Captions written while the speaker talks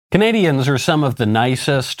Canadians are some of the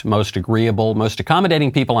nicest, most agreeable, most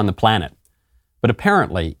accommodating people on the planet. But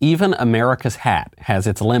apparently, even America's hat has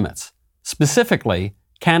its limits. Specifically,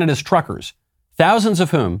 Canada's truckers, thousands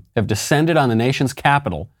of whom have descended on the nation's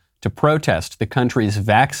capital to protest the country's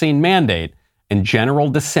vaccine mandate and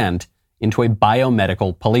general descent into a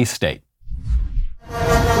biomedical police state.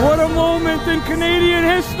 What a moment in Canadian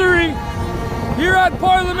history! Here at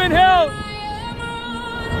Parliament Hill!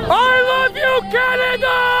 I love you,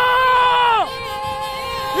 Canada!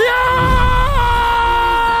 Yeah!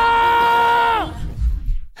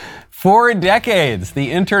 For decades, the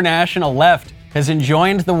international left has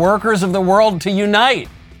enjoined the workers of the world to unite.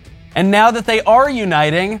 And now that they are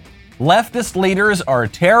uniting, leftist leaders are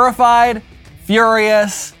terrified,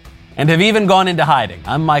 furious, and have even gone into hiding.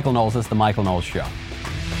 I'm Michael Knowles. This is The Michael Knowles Show.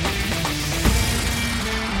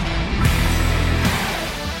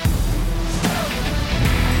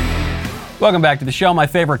 Welcome back to the show. My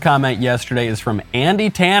favorite comment yesterday is from Andy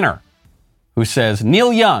Tanner, who says,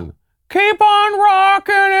 Neil Young, keep on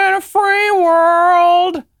rocking in a free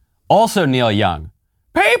world. Also Neil Young,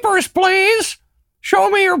 papers, please. Show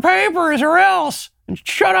me your papers or else. And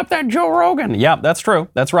shut up that Joe Rogan. Yeah, that's true.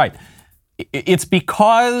 That's right. It's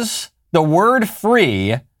because the word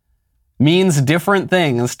free means different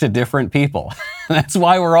things to different people. That's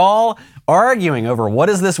why we're all arguing over what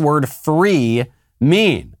does this word free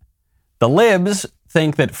mean. The libs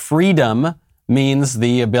think that freedom means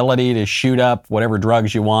the ability to shoot up whatever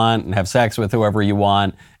drugs you want and have sex with whoever you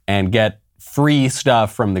want and get free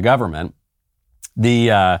stuff from the government.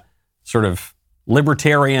 The sort of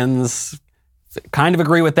libertarians kind of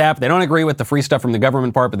agree with that, but they don't agree with the free stuff from the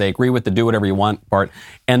government part, but they agree with the do whatever you want part.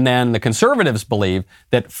 And then the conservatives believe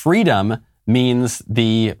that freedom means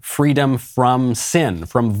the freedom from sin,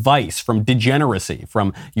 from vice, from degeneracy,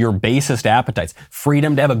 from your basest appetites,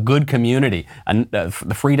 freedom to have a good community, and the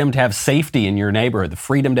freedom to have safety in your neighborhood, the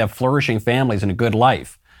freedom to have flourishing families and a good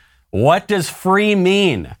life. What does free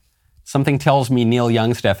mean? Something tells me Neil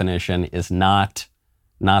Young's definition is not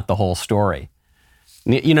the whole story.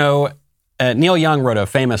 You know, Neil Young wrote a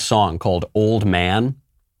famous song called Old Man,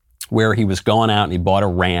 where he was going out and he bought a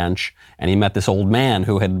ranch and he met this old man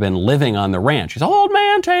who had been living on the ranch. He said, old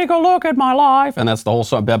man, take a look at my life. And that's the whole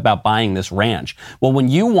song about buying this ranch. Well, when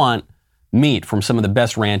you want meat from some of the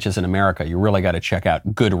best ranches in America, you really got to check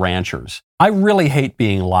out Good Ranchers. I really hate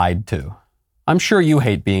being lied to. I'm sure you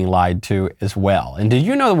hate being lied to as well. And did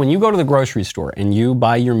you know that when you go to the grocery store and you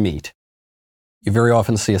buy your meat, you very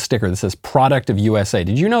often see a sticker that says Product of USA.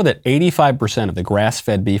 Did you know that 85% of the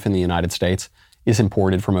grass-fed beef in the United States is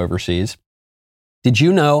imported from overseas? Did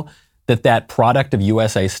you know that that Product of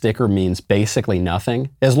USA sticker means basically nothing?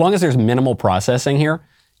 As long as there's minimal processing here,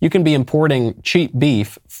 you can be importing cheap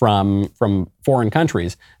beef from foreign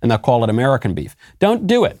countries and they'll call it American beef. Don't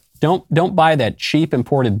do it. Don't buy that cheap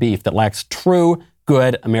imported beef that lacks true,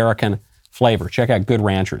 good American flavor. Check out Good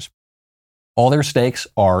Ranchers. All their steaks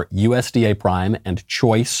are USDA prime and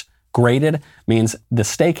choice graded, means the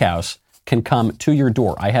steakhouse can come to your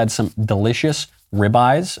door. I had some delicious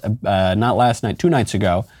ribeyes, not last night, 2 nights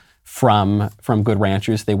ago, from Good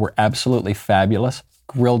Ranchers. They were absolutely fabulous.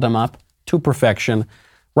 Grilled them up to perfection.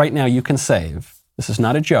 Right now you can save, this is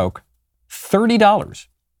not a joke, $30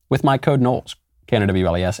 with my code Knowles,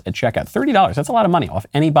 KNWLES, at checkout. $30, that's a lot of money off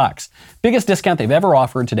any box. Biggest discount they've ever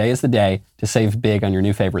offered. Today is the day to save big on your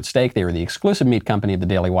new favorite steak. They are the exclusive meat company of the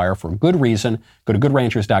Daily Wire for good reason. Go to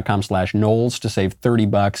goodranchers.com/Knowles to save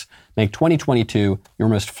 $30. Make 2022 your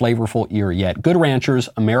most flavorful year yet. Good Ranchers,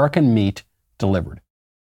 American meat delivered.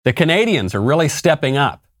 The Canadians are really stepping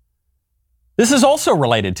up. This is also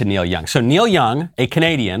related to Neil Young. So Neil Young, a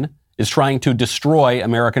Canadian, is trying to destroy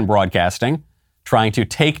American broadcasting, trying to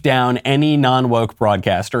take down any non-woke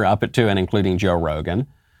broadcaster up to and including Joe Rogan.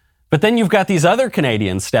 But then you've got these other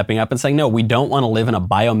Canadians stepping up and saying, no, we don't want to live in a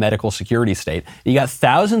biomedical security state. You got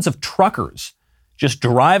thousands of truckers just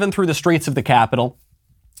driving through the streets of the capital,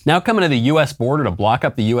 now coming to the U.S. border to block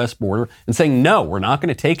up the U.S. border and saying, no, we're not going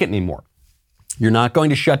to take it anymore. You're not going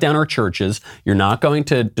to shut down our churches. You're not going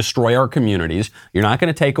to destroy our communities. You're not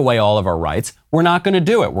going to take away all of our rights. We're not going to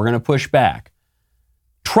do it. We're going to push back.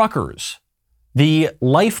 Truckers, the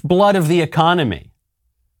lifeblood of the economy,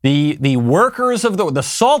 the workers of the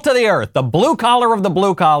salt of the earth, the blue collar of the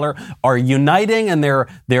blue collar are uniting and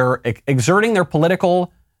they're exerting their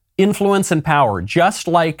political influence and power, just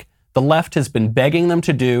like the left has been begging them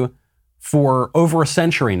to do for over a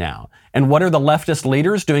century now. And what are the leftist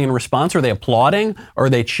leaders doing in response? Are they applauding? Are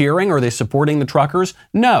they cheering? Are they supporting the truckers?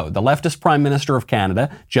 No. The leftist Prime Minister of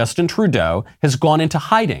Canada, Justin Trudeau, has gone into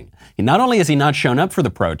hiding. Not only has he not shown up for the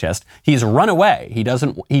protest, he's run away. He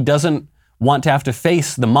doesn't want to have to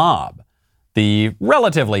face the mob, the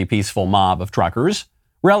relatively peaceful mob of truckers,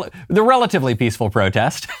 the relatively peaceful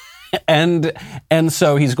protest. and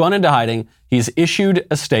so he's gone into hiding. He's issued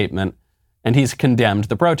a statement and he's condemned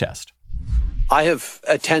the protest. I have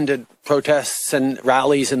attended protests and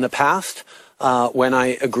rallies in the past when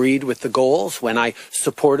I agreed with the goals, when I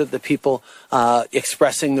supported the people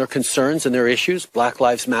expressing their concerns and their issues. Black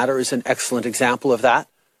Lives Matter is an excellent example of that.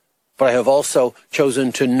 But I have also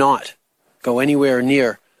chosen to not go anywhere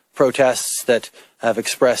near protests that have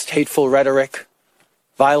expressed hateful rhetoric,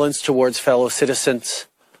 violence towards fellow citizens,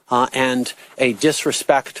 and a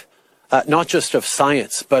disrespect not just of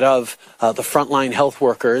science, but of the frontline health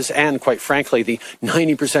workers and, quite frankly, the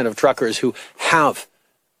 90% of truckers who have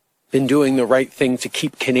been doing the right thing to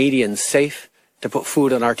keep Canadians safe, to put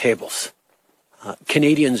food on our tables.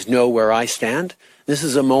 Canadians know where I stand. This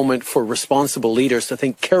is a moment for responsible leaders to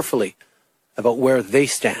think carefully about where they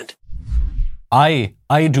stand. I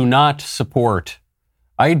do not support.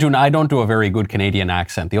 I don't do a very good Canadian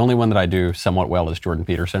accent. The only one that I do somewhat well is Jordan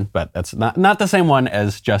Peterson, but that's not the same one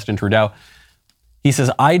as Justin Trudeau. He says,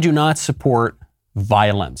 I do not support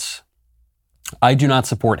violence. I do not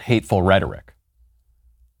support hateful rhetoric.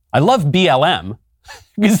 I love BLM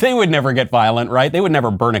because they would never get violent, right? They would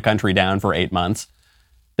never burn a country down for 8 months.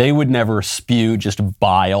 They would never spew just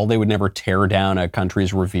bile. They would never tear down a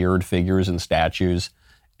country's revered figures and statues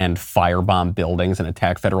and firebomb buildings and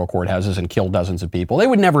attack federal courthouses and kill dozens of people. They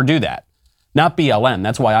would never do that. Not BLM.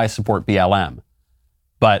 That's why I support BLM.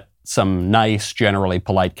 But some nice, generally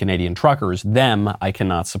polite Canadian truckers, them I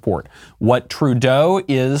cannot support. What Trudeau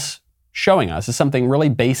is showing us is something really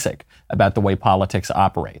basic about the way politics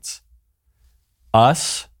operates.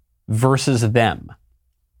 Us versus them.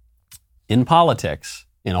 In politics,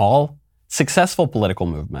 in all successful political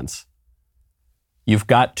movements, you've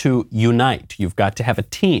got to unite. You've got to have a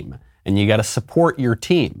team, and you got to support your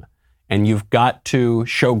team, and you've got to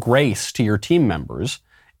show grace to your team members,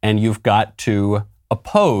 and you've got to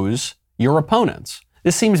oppose your opponents.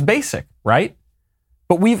 This seems basic, right?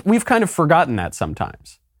 But we've kind of forgotten that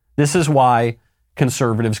sometimes. This is why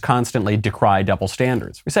conservatives constantly decry double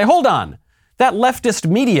standards. We say, hold on, that leftist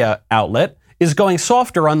media outlet is going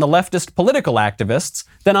softer on the leftist political activists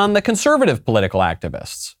than on the conservative political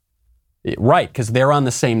activists. Right, because they're on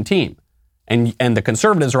the same team. And the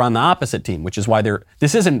conservatives are on the opposite team, which is why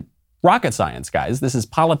this isn't rocket science, guys. This is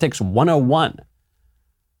politics 101.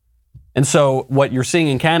 And so what you're seeing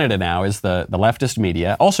in Canada now is the leftist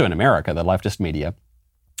media, also in America, the leftist media,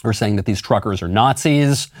 are saying that these truckers are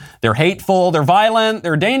Nazis, they're hateful, they're violent,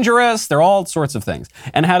 they're dangerous, they're all sorts of things.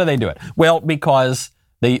 And how do they do it? Well, because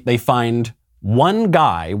they find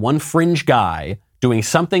one fringe guy doing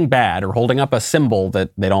something bad or holding up a symbol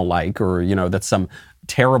that they don't like, or, that's some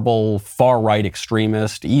terrible far-right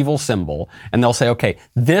extremist, evil symbol. And they'll say, okay,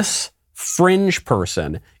 this fringe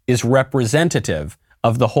person is representative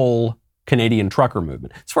of the whole Canadian trucker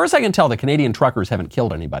movement. As far as I can tell, the Canadian truckers haven't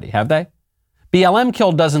killed anybody, have they? BLM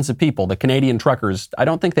killed dozens of people. The Canadian truckers, I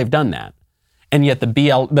don't think they've done that. And yet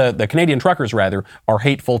the Canadian truckers, rather, are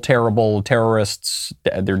hateful, terrible terrorists.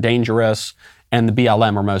 They're dangerous. And the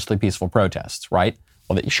BLM are mostly peaceful protests, right?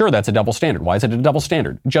 Well, sure, that's a double standard. Why is it a double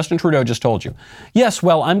standard? Justin Trudeau just told you. Yes,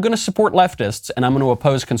 well, I'm going to support leftists and I'm going to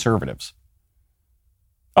oppose conservatives.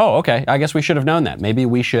 Oh, okay. I guess we should have known that. Maybe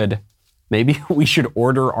we should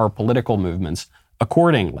order our political movements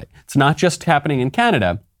accordingly. It's not just happening in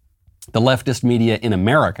Canada. The leftist media in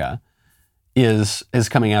America is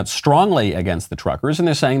coming out strongly against the truckers, and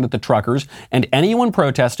they're saying that the truckers and anyone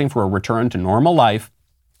protesting for a return to normal life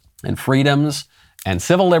and freedoms and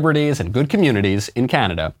civil liberties and good communities in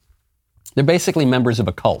Canada, they're basically members of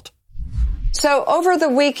a cult. So over the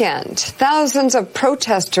weekend, thousands of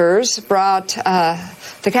protesters brought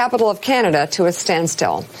the capital of Canada to a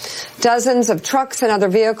standstill. Dozens of trucks and other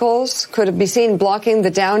vehicles could be seen blocking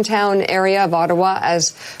the downtown area of Ottawa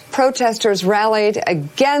as protesters rallied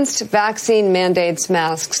against vaccine mandates,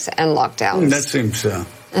 masks, and lockdowns. That seems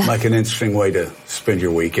like an interesting way to spend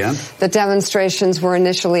your weekend. The demonstrations were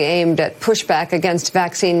initially aimed at pushback against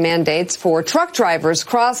vaccine mandates for truck drivers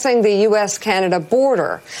crossing the U.S.-Canada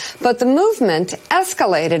border. But the movement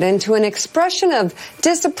escalated into an expression of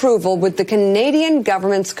disapproval with the Canadian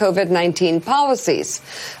government's COVID-19 policies.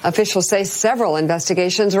 Officials say several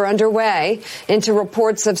investigations are underway into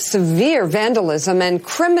reports of severe vandalism and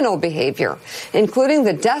criminal behavior, including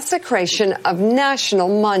the desecration of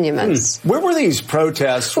national monuments. Where were these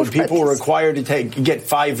protests protests when people were required to get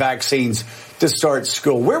 5 vaccines to start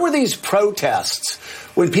school? Where were these protests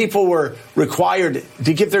when people were required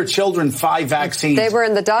to give their children 5 vaccines? They were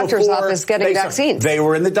in the doctor's office getting vaccines. They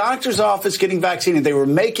were in the doctor's office getting vaccines, and they were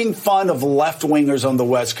making fun of left-wingers on the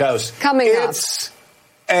West Coast. It's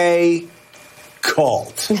a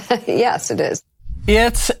cult. Yes, it is.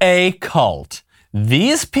 It's a cult.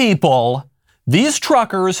 These people, these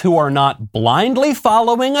truckers who are not blindly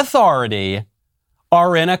following authority,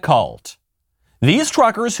 are in a cult. These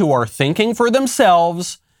truckers who are thinking for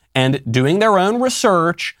themselves and doing their own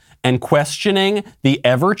research and questioning the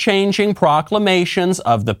ever-changing proclamations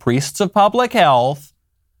of the priests of public health,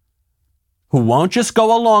 who won't just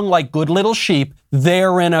go along like good little sheep,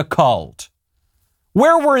 they're in a cult.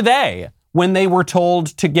 Where were they when they were told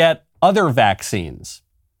to get other vaccines?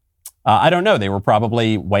 I don't know. They were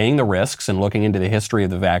probably weighing the risks and looking into the history of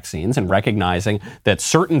the vaccines and recognizing that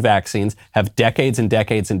certain vaccines have decades and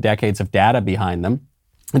decades and decades of data behind them.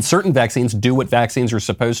 And certain vaccines do what vaccines are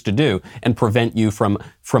supposed to do and prevent you from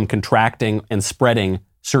contracting and spreading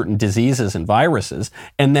certain diseases and viruses.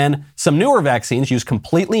 And then some newer vaccines use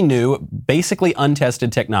completely new, basically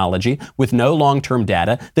untested technology with no long-term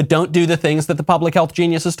data that don't do the things that the public health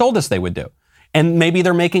geniuses told us they would do. And maybe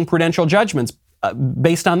they're making prudential judgments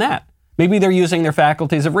based on that. Maybe they're using their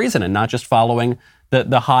faculties of reason and not just following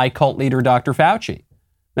the high cult leader, Dr. Fauci.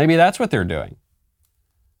 Maybe that's what they're doing.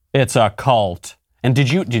 It's a cult. And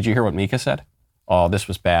did you hear what Mika said? Oh, this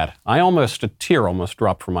was bad. A tear almost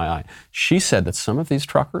dropped from my eye. She said that some of these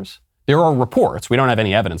truckers, there are reports, we don't have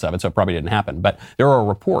any evidence of it, so it probably didn't happen, but there are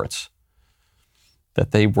reports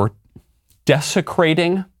that they were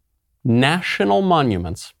desecrating national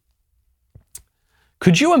monuments.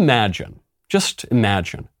 Could you imagine, just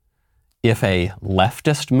imagine, if a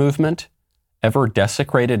leftist movement ever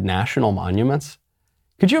desecrated national monuments?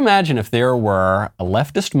 Could you imagine if there were a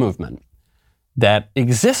leftist movement that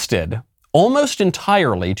existed almost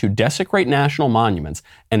entirely to desecrate national monuments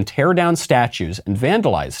and tear down statues and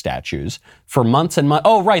vandalize statues for months and months?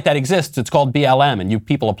 Oh, right, that exists. It's called BLM, and you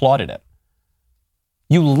people applauded it.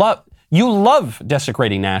 You love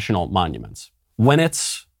desecrating national monuments when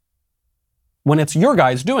it's your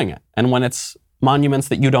guys doing it, and when it's monuments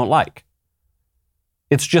that you don't like.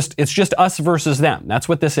 It's just us versus them. That's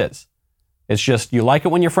what this is. It's just you like it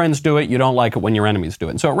when your friends do it, you don't like it when your enemies do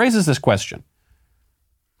it. And so it raises this question.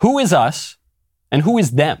 Who is us and who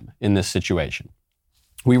is them in this situation?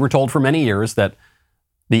 We were told for many years that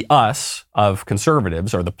the us of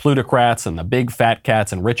conservatives are the plutocrats and the big fat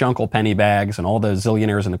cats and rich Uncle Pennybags and all the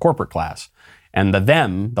zillionaires in the corporate class. And the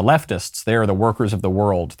leftists, they're the workers of the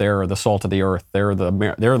world. They're the salt of the earth.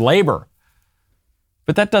 They're labor.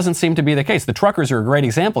 But that doesn't seem to be the case. The truckers are a great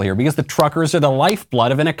example here because the truckers are the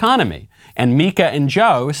lifeblood of an economy. And Mika and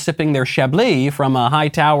Joe sipping their Chablis from a high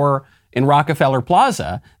tower in Rockefeller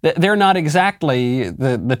Plaza, they're not exactly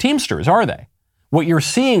the Teamsters, are they? What you're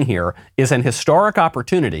seeing here is an historic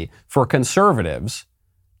opportunity for conservatives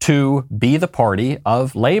to be the party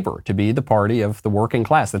of labor, to be the party of the working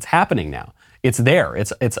class. That's happening now. It's there.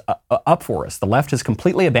 It's up for us. The left has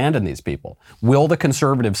completely abandoned these people. Will the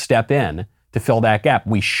conservatives step in to fill that gap?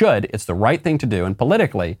 We should. It's the right thing to do. And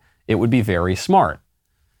politically, it would be very smart.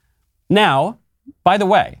 Now, by the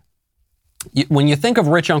way, when you think of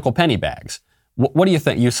rich Uncle Pennybags, what do you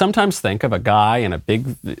think? You sometimes think of a guy in a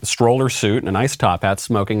big stroller suit and a nice top hat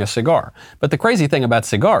smoking a cigar. But the crazy thing about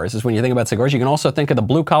cigars is when you think about cigars, you can also think of the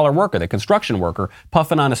blue-collar worker, the construction worker,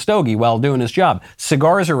 puffing on a stogie while doing his job.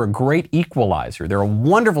 Cigars are a great equalizer. They're a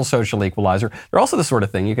wonderful social equalizer. They're also the sort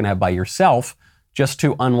of thing you can have by yourself just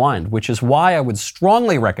to unwind, which is why I would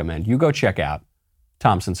strongly recommend you go check out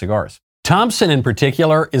Thompson Cigars. Thompson in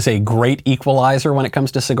particular is a great equalizer when it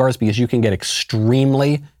comes to cigars because you can get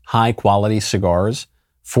extremely high quality cigars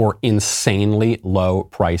for insanely low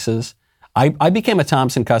prices. I became a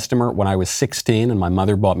Thompson customer when I was 16 and my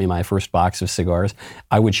mother bought me my first box of cigars.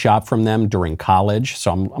 I would shop from them during college.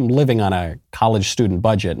 So I'm living on a college student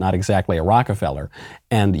budget, not exactly a Rockefeller.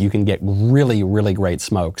 And you can get really, really great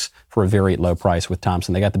smokes for a very low price with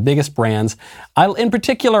Thompson. They got the biggest brands. In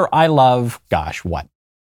particular, I love,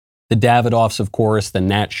 the Davidoffs, of course, the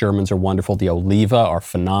Nat Shermans are wonderful. The Oliva are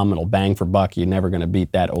phenomenal. Bang for buck. You're never going to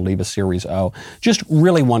beat that Oliva Series O. Just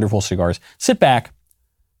really wonderful cigars. Sit back,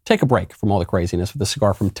 take a break from all the craziness with a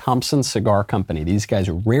cigar from Thompson Cigar Company. These guys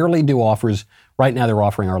rarely do offers. Right now they're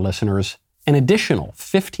offering our listeners an additional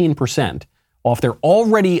 15% off their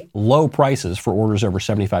already low prices for orders over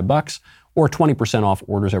 $75 or 20% off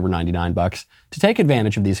orders over $99. To take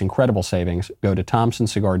advantage of these incredible savings, go to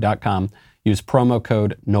thompsoncigar.com. Use promo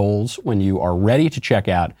code Knowles when you are ready to check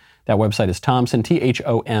out. That website is Thompson,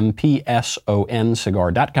 THOMPSON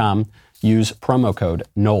cigar.com. Use promo code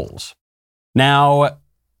Knowles. Now,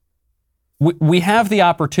 we have the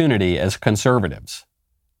opportunity as conservatives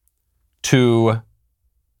to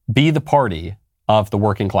be the party of the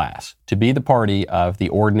working class, to be the party of the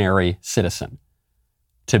ordinary citizen,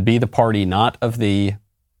 to be the party not of the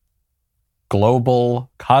global,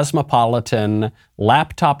 cosmopolitan,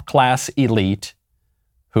 laptop class elite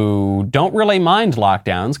who don't really mind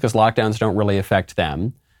lockdowns because lockdowns don't really affect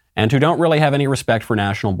them, and who don't really have any respect for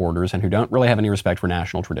national borders and who don't really have any respect for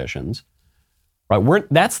national traditions. Right?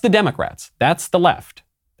 That's the Democrats. That's the left.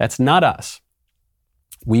 That's not us.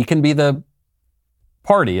 We can be the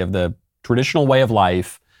party of the traditional way of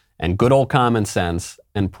life and good old common sense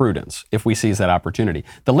and prudence if we seize that opportunity.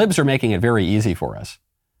 The libs are making it very easy for us.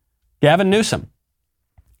 Gavin Newsom,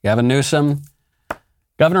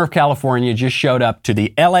 governor of California, just showed up to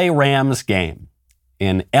the LA Rams game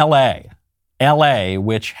in LA,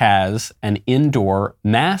 which has an indoor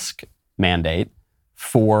mask mandate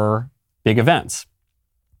for big events.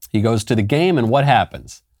 He goes to the game, and what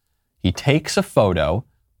happens? He takes a photo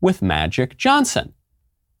with Magic Johnson,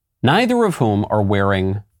 neither of whom are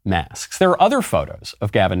wearing masks. There are other photos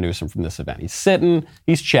of Gavin Newsom from this event. He's sitting,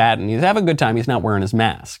 he's chatting, he's having a good time, he's not wearing his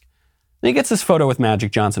mask. Then he gets this photo with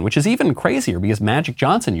Magic Johnson, which is even crazier because Magic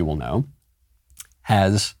Johnson, you will know,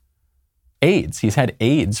 has AIDS. He's had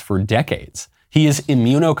AIDS for decades. He is as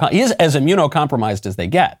immunocompromised as they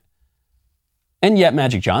get. And yet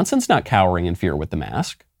Magic Johnson's not cowering in fear with the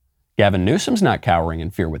mask. Gavin Newsom's not cowering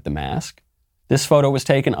in fear with the mask. This photo was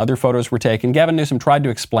taken, other photos were taken. Gavin Newsom tried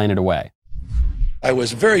to explain it away. I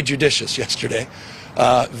was very judicious yesterday,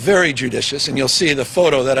 very judicious, and you'll see the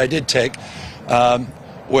photo that I did take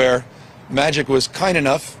where Magic was kind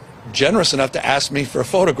enough, generous enough to ask me for a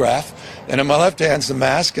photograph, and in my left hand's the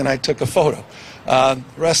mask, and I took a photo. The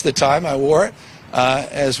rest of the time I wore it,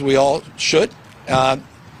 as we all should, not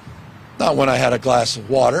when I had a glass of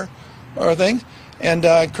water or a thing, and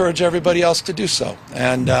I encourage everybody else to do so,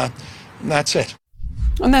 and that's it.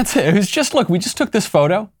 And that's it. It was just, look, we just took this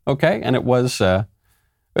photo, okay, and it was, and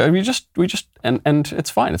it's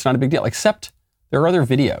fine. It's not a big deal, except there are other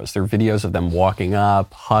videos. There are videos of them walking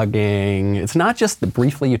up, hugging. It's not just that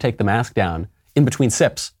briefly you take the mask down in between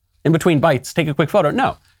sips, in between bites, take a quick photo.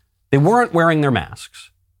 No, they weren't wearing their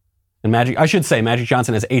masks. And Magic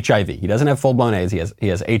Johnson has HIV. He doesn't have full-blown AIDS. He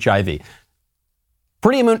has HIV.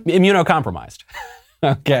 Pretty immunocompromised.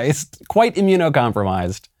 Okay, it's quite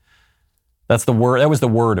immunocompromised. That's the word. That was the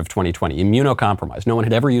word of 2020, immunocompromised. No one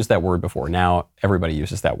had ever used that word before. Now everybody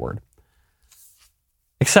uses that word.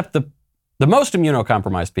 Except the most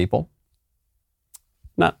immunocompromised people,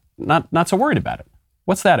 not so worried about it.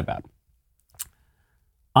 What's that about?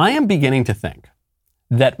 I am beginning to think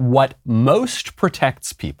that what most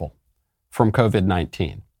protects people from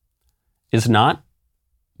COVID-19 is not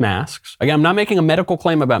masks. Again, I'm not making a medical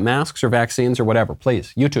claim about masks or vaccines or whatever.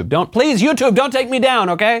 Please, YouTube, don't take me down,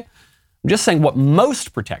 okay? I'm just saying what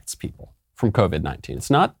most protects people from COVID-19. It's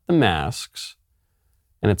not the masks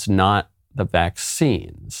and it's not the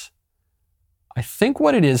vaccines. I think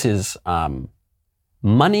what it is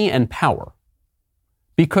money and power.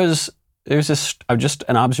 Because there's just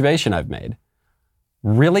an observation I've made.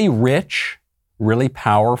 Really rich, really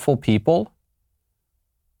powerful people,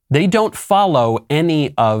 they don't follow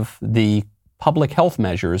any of the public health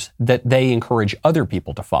measures that they encourage other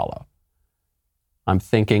people to follow. I'm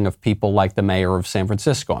thinking of people like the mayor of San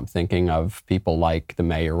Francisco. I'm thinking of people like the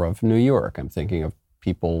mayor of New York. I'm thinking of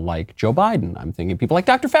people like Joe Biden. I'm thinking of people like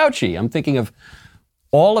Dr. Fauci. I'm thinking of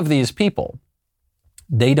all of these people.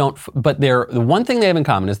 The one thing they have in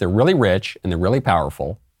common is they're really rich and they're really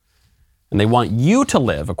powerful, and they want you to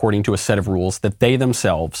live according to a set of rules that they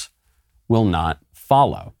themselves will not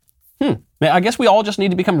follow. I guess we all just need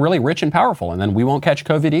to become really rich and powerful, and then we won't catch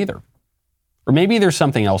COVID either. Or maybe there's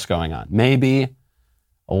something else going on. Maybe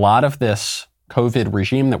a lot of this COVID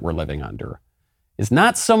regime that we're living under is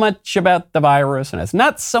not so much about the virus, and it's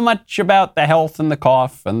not so much about the health and the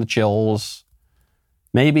cough and the chills.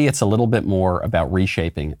 Maybe it's a little bit more about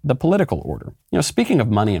reshaping the political order. Speaking of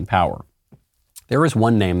money and power, there is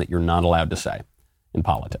one name that you're not allowed to say in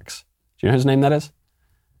politics. Do you know whose name that is?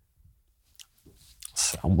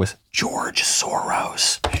 With George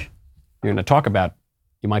Soros. You're going to talk about,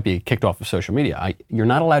 you might be kicked off of social media. You're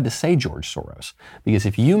not allowed to say George Soros, because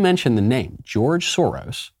if you mention the name George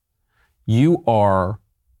Soros, you are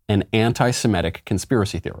an anti-Semitic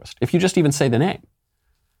conspiracy theorist. If you just even say the name.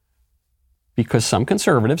 Because some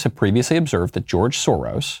conservatives have previously observed that George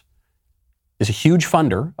Soros is a huge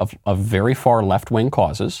funder of very far left-wing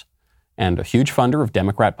causes and a huge funder of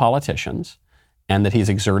Democrat politicians. and that he's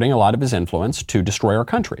exerting a lot of his influence to destroy our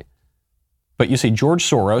country. But you see, George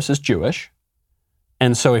Soros is Jewish,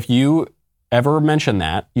 and so if you ever mention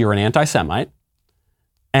that, you're an anti-Semite,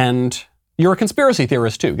 and you're a conspiracy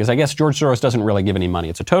theorist too, because I guess George Soros doesn't really give any money.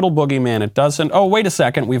 It's a total boogeyman. It doesn't. Oh, wait a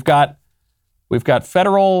second. We've got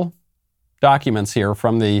federal documents here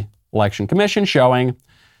from the Election Commission showing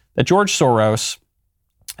that George Soros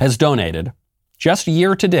has donated, just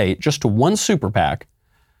year to date, just to one super PAC,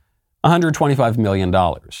 $125 million.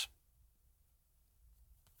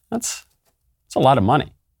 That's a lot of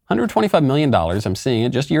money. $125 million, I'm seeing it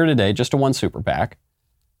just year to date, just to one super PAC,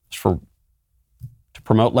 to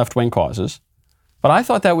promote left-wing causes. But I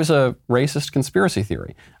thought that was a racist conspiracy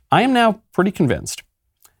theory. I am now pretty convinced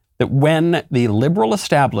that when the liberal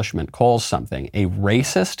establishment calls something a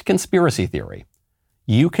racist conspiracy theory,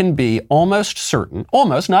 you can be almost certain,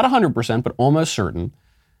 almost, not 100%, but almost certain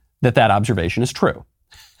that that observation is true.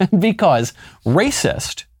 Because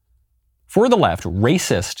racist, for the left,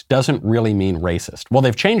 racist doesn't really mean racist. Well,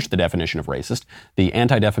 they've changed the definition of racist. The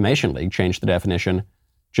Anti-Defamation League changed the definition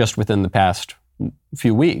just within the past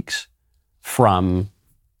few weeks from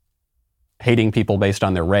hating people based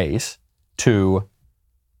on their race to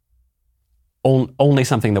only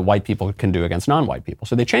something that white people can do against non-white people.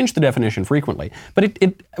 So they change the definition frequently. But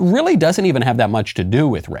it really doesn't even have that much to do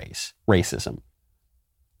with racism.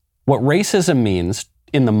 What racism means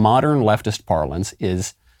in the modern leftist parlance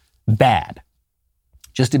is bad.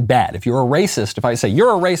 Just bad. If you're a racist, if I say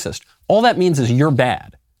you're a racist, all that means is you're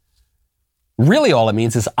bad. Really all it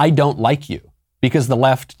means is I don't like you, because the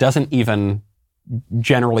left doesn't even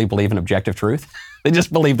generally believe in objective truth. They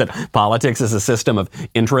just believe that politics is a system of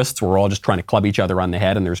interests. We're all just trying to club each other on the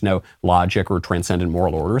head and there's no logic or transcendent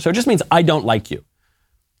moral order. So it just means I don't like you.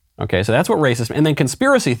 Okay, so that's what racist. And then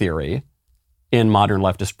conspiracy theory in modern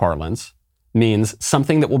leftist parlance means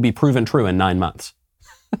something that will be proven true in 9 months.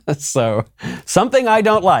 So something I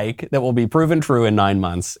don't like that will be proven true in 9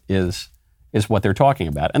 months is what they're talking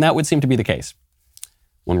about. And that would seem to be the case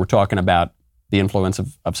when we're talking about the influence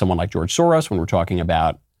of someone like George Soros, when we're talking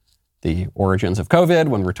about the origins of COVID,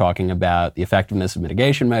 when we're talking about the effectiveness of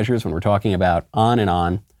mitigation measures, when we're talking about on and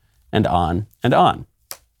on and on and on.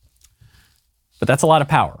 But that's a lot of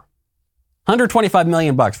power. $125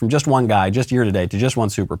 million from just one guy, just year to date, to just one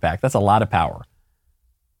super PAC. That's a lot of power.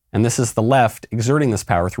 And this is the left exerting this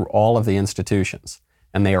power through all of the institutions.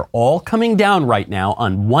 And they are all coming down right now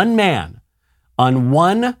on one man, on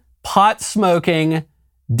one pot-smoking,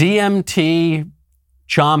 DMT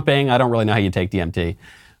chomping, I don't really know how you take DMT,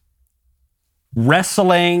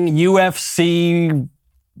 wrestling, UFC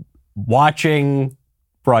watching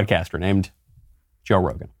broadcaster named Joe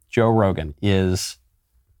Rogan. Joe Rogan is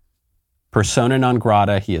persona non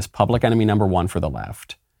grata. He is public enemy number one for the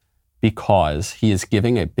left because he is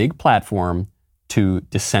giving a big platform to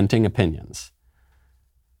dissenting opinions.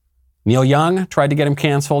 Neil Young tried to get him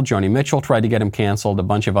canceled. Joni Mitchell tried to get him canceled. A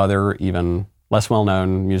bunch of other, even less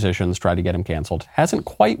well-known musicians tried to get him canceled. Hasn't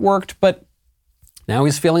quite worked, but now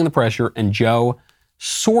he's feeling the pressure, and Joe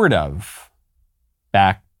sort of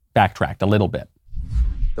backtracked a little bit.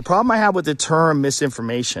 The problem I have with the term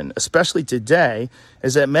misinformation, especially today,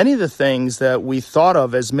 is that many of the things that we thought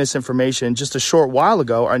of as misinformation just a short while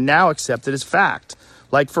ago are now accepted as fact.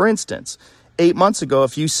 Like, for instance, 8 months ago,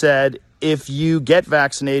 if you said, if you get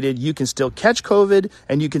vaccinated, you can still catch COVID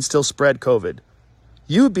and you can still spread COVID,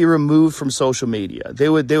 you would be removed from social media. They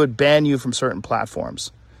would ban you from certain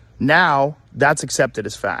platforms. Now, that's accepted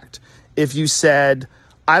as fact. If you said,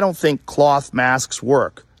 I don't think cloth masks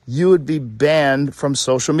work, you would be banned from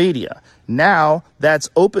social media. Now, that's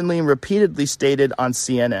openly and repeatedly stated on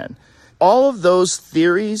CNN. All of those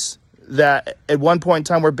theories that at one point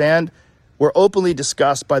in time were banned were openly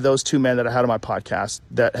discussed by those two men that I had on my podcast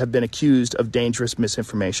that have been accused of dangerous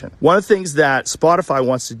misinformation. One of the things that Spotify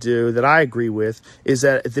wants to do that I agree with is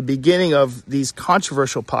that at the beginning of these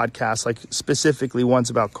controversial podcasts, like specifically ones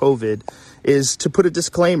about COVID, is to put a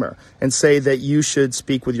disclaimer and say that you should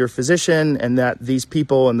speak with your physician and that these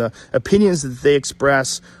people and the opinions that they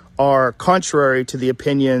express are contrary to the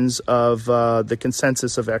opinions of the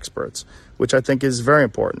consensus of experts, which I think is very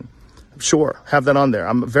important. Sure, have that on there.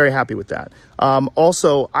 I'm very happy with that.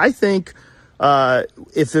 Also, I think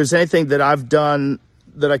if there's anything that I've done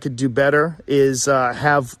that I could do better is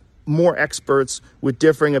have more experts with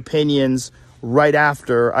differing opinions right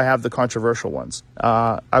after I have the controversial ones.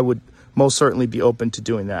 I would most certainly be open to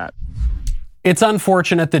doing that. It's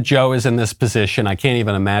unfortunate that Joe is in this position. I can't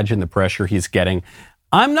even imagine the pressure he's getting.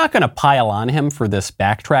 I'm not going to pile on him for this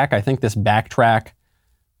backtrack. I think this backtrack,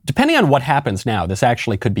 depending on what happens now, this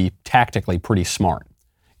actually could be tactically pretty smart.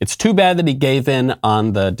 It's too bad that he gave in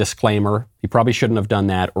on the disclaimer He probably shouldn't have done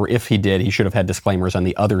that, or if he did, he should have had disclaimers on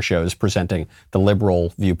the other shows presenting the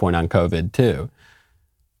liberal viewpoint on COVID too.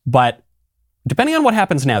 But depending on what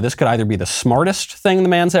happens now, this could either be the smartest thing the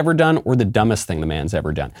man's ever done or the dumbest thing the man's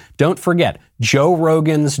ever done. Don't forget, Joe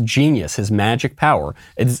Rogan's genius, his magic power,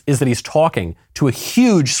 is that he's talking to a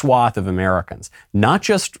huge swath of Americans, not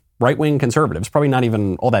just right-wing conservatives, probably not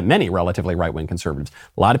even all that many relatively right-wing conservatives.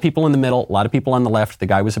 A lot of people in the middle, a lot of people on the left. The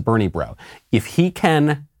guy was a Bernie bro. If he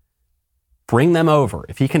can bring them over,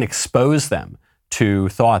 if he can expose them to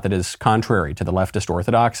thought that is contrary to the leftist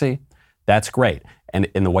orthodoxy, that's great. And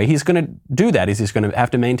the way he's going to do that is he's going to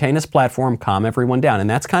have to maintain his platform, calm everyone down. And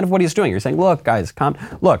that's kind of what he's doing. You're saying, look, guys,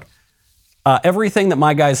 everything that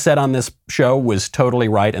my guys said on this show was totally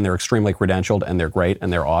right, and they're extremely credentialed, and they're great,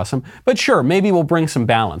 and they're awesome. But sure, maybe we'll bring some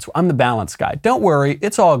balance. I'm the balance guy. Don't worry,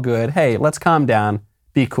 it's all good. Hey, let's calm down,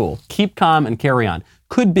 be cool. Keep calm and carry on.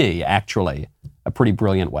 Could be, actually, a pretty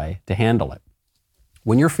brilliant way to handle it.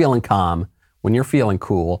 When you're feeling calm, when you're feeling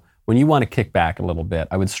cool, when you want to kick back a little bit,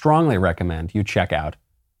 I would strongly recommend you check out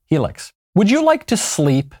Helix. Would you like to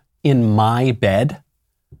sleep in my bed?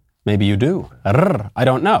 Maybe you do. I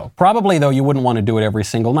don't know. Probably, though, you wouldn't want to do it every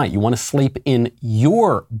single night. You want to sleep in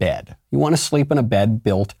your bed. You want to sleep in a bed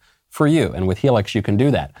built for you. And with Helix, you can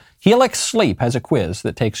do that. Helix Sleep has a quiz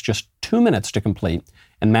that takes just 2 minutes to complete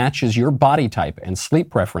and matches your body type and sleep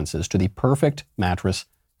preferences to the perfect mattress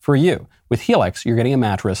for you. With Helix, you're getting a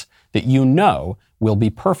mattress that you know will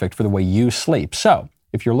be perfect for the way you sleep. So,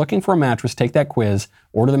 if you're looking for a mattress, take that quiz,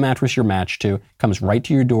 order the mattress you're matched to, comes right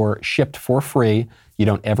to your door, shipped for free. You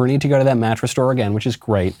don't ever need to go to that mattress store again, which is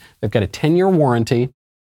great. They've got a 10-year warranty.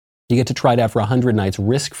 You get to try it out for 100 nights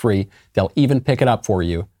risk-free. They'll even pick it up for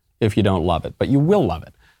you if you don't love it, but you will love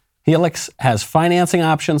it. Helix has financing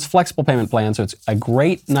options, flexible payment plans, so it's a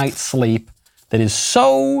great night's sleep that is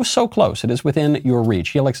so close. It is within your reach.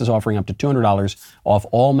 Helix is offering up to $200 off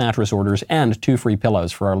all mattress orders and 2 free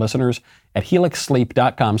pillows for our listeners at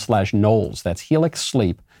helixsleep.com/Knowles. That's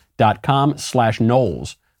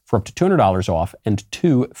helixsleep.com/Knowles for up to $200 off and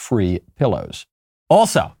 2 free pillows.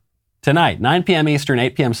 Also, tonight, 9 p.m. Eastern,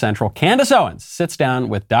 8 p.m. Central, Candace Owens sits down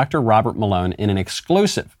with Dr. Robert Malone in an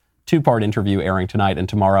exclusive 2-part interview airing tonight and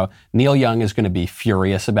tomorrow. Neil Young is going to be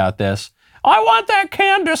furious about this. I want that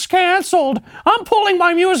Candace canceled. I'm pulling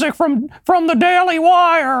my music from the Daily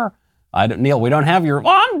Wire. Neil, we don't have your...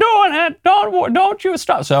 I'm doing it. Don't you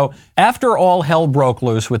stop. So after all hell broke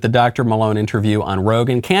loose with the Dr. Malone interview on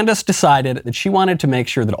Rogan, Candace decided that she wanted to make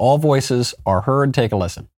sure that all voices are heard. Take a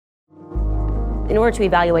listen. In order to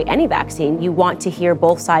evaluate any vaccine, you want to hear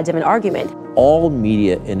both sides of an argument. All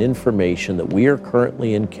media and information that we are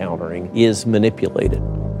currently encountering is manipulated.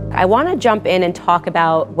 I want to jump in and talk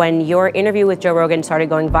about when your interview with Joe Rogan started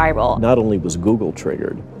going viral. Not only was Google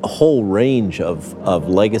triggered, a whole range of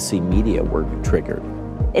legacy media were triggered.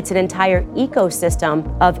 It's an entire ecosystem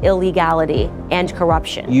of illegality and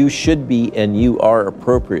corruption. You should be, and you are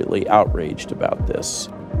appropriately outraged about this.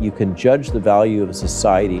 You can judge the value of a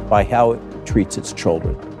society by how it treats its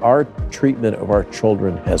children. Our treatment of our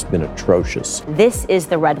children has been atrocious. This is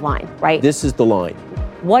the red line, right? This is the line.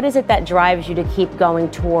 What is it that drives you to keep going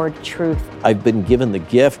toward truth? I've been given the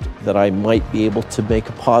gift that I might be able to make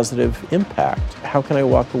a positive impact. How can I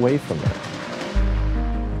walk away from that?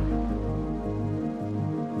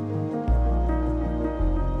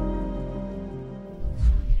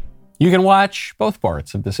 You can watch both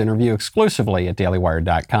parts of this interview exclusively at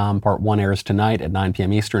dailywire.com. Part 1 airs tonight at 9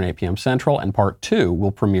 p.m. Eastern, 8 p.m. Central, and Part 2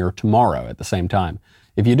 will premiere tomorrow at the same time.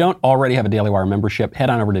 If you don't already have a Daily Wire membership, head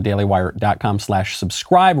on over to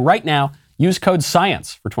dailywire.com/subscribe right now. Use code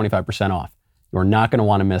SCIENCE for 25% off. You're not going to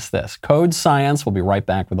want to miss this. Code SCIENCE. We'll be right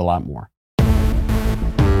back with a lot more.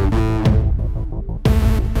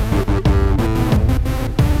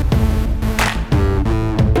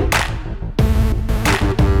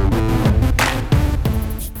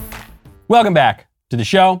 Welcome back to the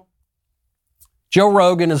show. Joe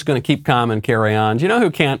Rogan is going to keep calm and carry on. Do you know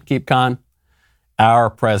who can't keep calm? Our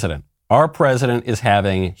president. Our president is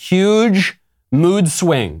having huge mood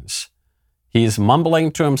swings. He's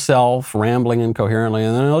mumbling to himself, rambling incoherently,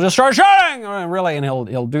 and then he'll just start shouting, really, and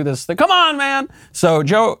he'll do this thing. Come on, man. So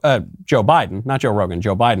Joe Biden, not Joe Rogan,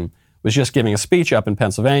 Joe Biden, was just giving a speech up in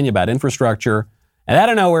Pennsylvania about infrastructure, and out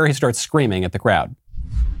of nowhere, he starts screaming at the crowd.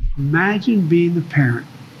 Imagine being the parent,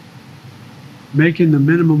 making the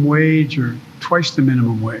minimum wage or twice the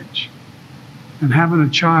minimum wage, and having a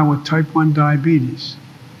child with type 1 diabetes,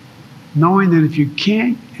 knowing that if you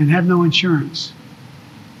can't, and have no insurance,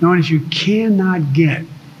 knowing if you cannot get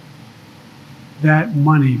that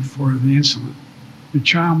money for the insulin, your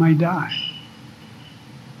child may die.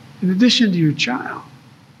 In addition to your child,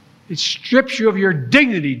 It strips you of your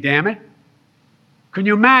dignity, damn it. Can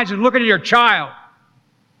you imagine looking at your child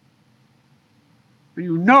and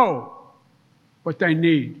you know what they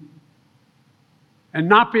need and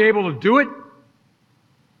not be able to do it?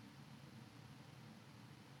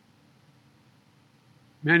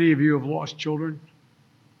 Many of you have lost children.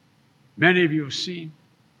 Many of you have seen.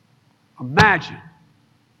 Imagine.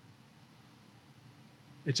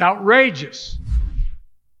 It's outrageous.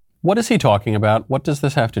 What is he talking about? What does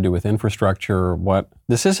this have to do with infrastructure?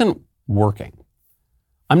 This isn't working.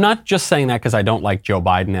 I'm not just saying that because I don't like Joe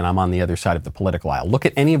Biden and I'm on the other side of the political aisle. Look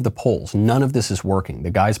at any of the polls. None of this is working.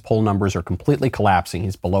 The guy's poll numbers are completely collapsing.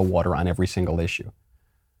 He's below water on every single issue.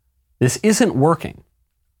 This isn't working.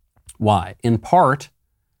 Why? In part,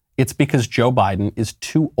 it's because Joe Biden is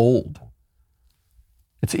too old.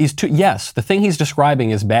 Yes, the thing he's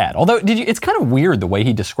describing is bad. Although, it's kind of weird the way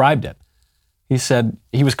he described it. He said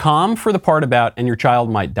he was calm for the part about, and your child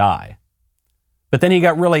might die. But then he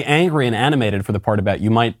got really angry and animated for the part about, you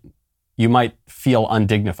might feel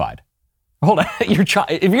undignified. Hold on, if you're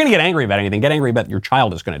going to get angry about anything, get angry about your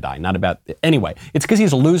child is going to die, not about, anyway. It's because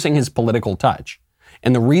he's losing his political touch.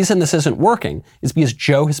 And the reason this isn't working is because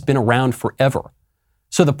Joe has been around forever.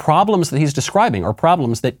 So the problems that he's describing are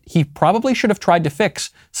problems that he probably should have tried to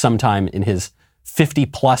fix sometime in his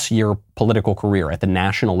 50-plus year political career at the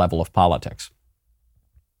national level of politics.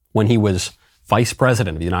 When he was vice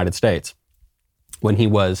president of the United States, when he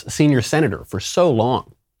was senior senator for so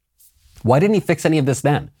long. Why didn't he fix any of this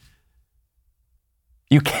then?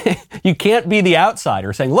 You can't be the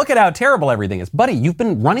outsider saying, look at how terrible everything is. Buddy, you've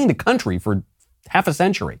been running the country for half a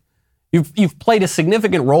century. You've played a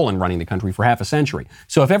significant role in running the country for half a century.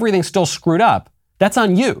 So if everything's still screwed up, that's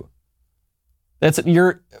on you.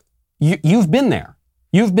 You've been there.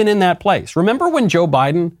 You've been in that place. Remember when Joe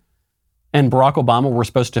Biden and Barack Obama were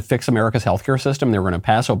supposed to fix America's healthcare system? They were going to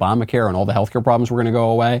pass Obamacare and all the healthcare problems were going to go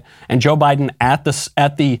away. And Joe Biden at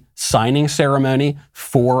the signing ceremony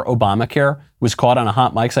for Obamacare was caught on a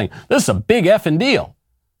hot mic saying, this is a big effing deal.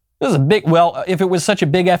 Well, if it was such a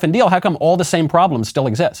big effing deal, how come all the same problems still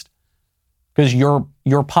exist? Because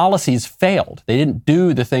your policies failed. They didn't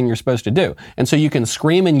do the thing you're supposed to do. And so you can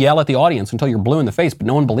scream and yell at the audience until you're blue in the face, but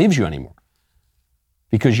no one believes you anymore.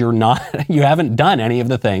 Because you haven't done any of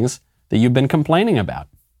the things that you've been complaining about.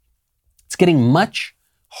 It's getting much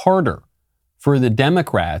harder for the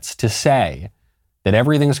Democrats to say that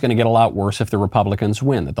everything's going to get a lot worse if the Republicans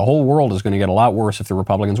win, that the whole world is going to get a lot worse if the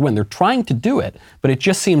Republicans win. They're trying to do it, but it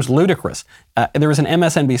just seems ludicrous. There was an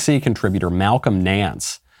MSNBC contributor, Malcolm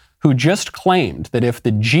Nance, who just claimed that if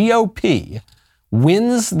the GOP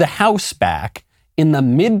wins the House back in the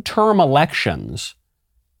midterm elections,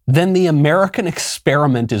 then the American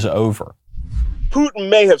experiment is over. Putin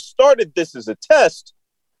may have started this as a test,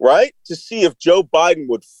 right, to see if Joe Biden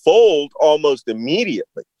would fold almost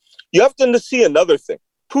immediately. You have to see another thing.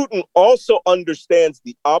 Putin also understands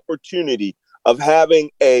the opportunity of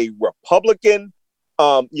having a Republican,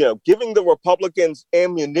 giving the Republicans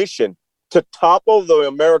ammunition to topple the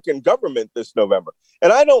American government this November.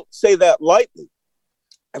 And I don't say that lightly.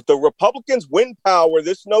 If the Republicans win power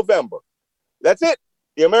this November, that's it.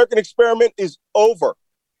 The American experiment is over.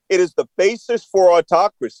 It is the basis for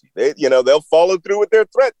autocracy. They'll follow through with their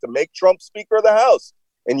threat to make Trump Speaker of the House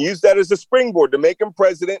and use that as a springboard to make him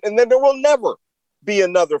president. And then there will never be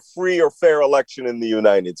another free or fair election in the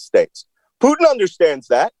United States. Putin understands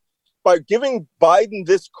that. By giving Biden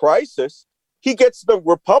this crisis, he gets the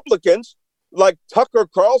Republicans like Tucker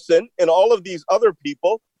Carlson and all of these other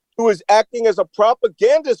people who is acting as a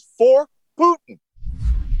propagandist for Putin.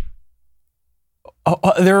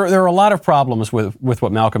 There are a lot of problems with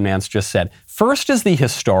what Malcolm Nance just said. First is the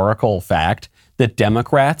historical fact that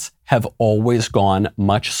Democrats have always gone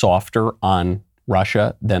much softer on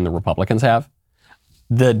Russia than the Republicans have.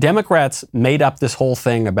 The Democrats made up this whole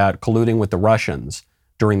thing about colluding with the Russians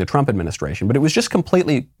during the Trump administration, but it was just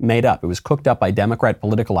completely made up. It was cooked up by Democrat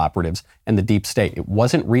political operatives and the deep state. It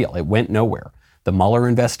wasn't real. It went nowhere. The Mueller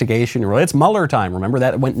investigation, it's Mueller time. Remember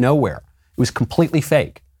that? It went nowhere. It was completely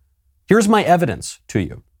fake. Here's my evidence to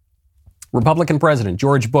you. Republican President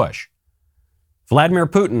George Bush, Vladimir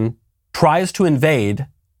Putin tries to invade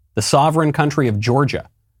the sovereign country of Georgia.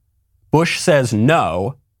 Bush says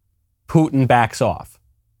no. Putin backs off.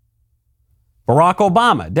 Barack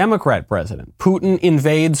Obama, Democrat president. Putin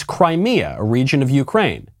invades Crimea, a region of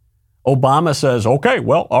Ukraine. Obama says, okay,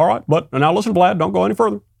 well, all right, but now listen, Vlad, don't go any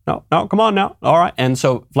further. No, come on now. All right. And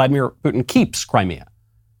so Vladimir Putin keeps Crimea.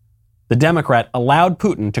 The Democrat allowed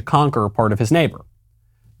Putin to conquer part of his neighbor.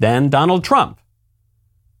 Then Donald Trump.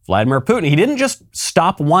 Vladimir Putin, he didn't just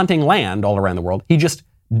stop wanting land all around the world. He just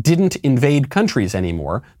didn't invade countries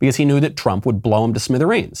anymore because he knew that Trump would blow him to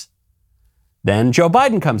smithereens. Then Joe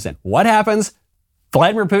Biden comes in. What happens?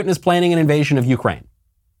 Vladimir Putin is planning an invasion of Ukraine.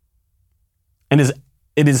 And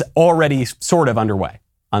it is already sort of underway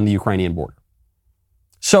on the Ukrainian border.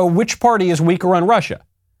 So which party is weaker on Russia?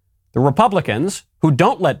 The Republicans, who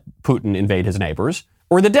don't let Putin invade his neighbors,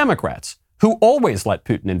 or the Democrats, who always let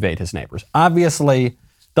Putin invade his neighbors? Obviously,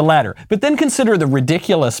 the latter. But then consider the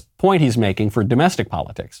ridiculous point he's making for domestic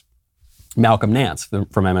politics. Malcolm Nance from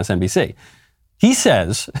MSNBC. He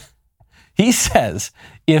says,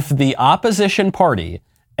 if the opposition party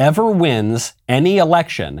ever wins any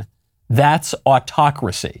election, that's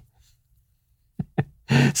autocracy.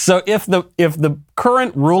 So if the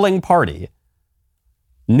current ruling party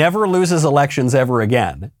never loses elections ever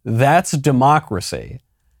again, that's democracy.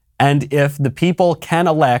 And if the people can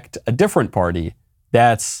elect a different party,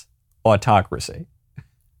 that's autocracy.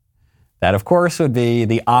 That, of course, would be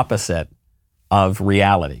the opposite of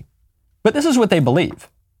reality. But this is what they believe.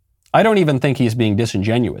 I don't even think he's being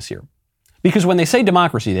disingenuous here. Because when they say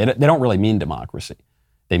democracy, they don't really mean democracy.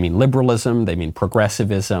 They mean liberalism, they mean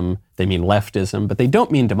progressivism, they mean leftism, but they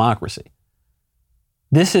don't mean democracy.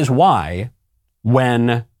 This is why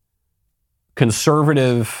when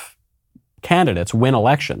conservative candidates win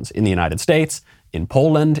elections in the United States, in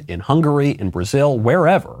Poland, in Hungary, in Brazil,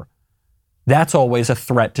 wherever, that's always a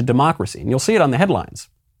threat to democracy. And you'll see it on the headlines.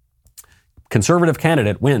 Conservative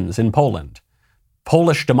candidate wins in Poland.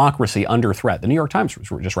 Polish democracy under threat. The New York Times was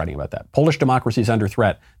just writing about that. Polish democracy is under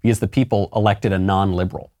threat because the people elected a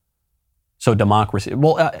non-liberal. So democracy,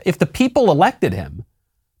 if the people elected him,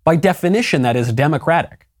 by definition, that is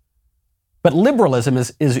democratic. But liberalism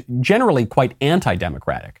is generally quite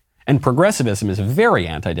anti-democratic. And progressivism is very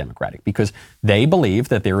anti-democratic because they believe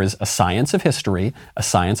that there is a science of history, a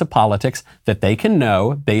science of politics that they can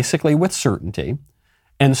know basically with certainty.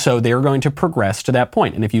 And so they're going to progress to that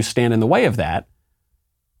point. And if you stand in the way of that,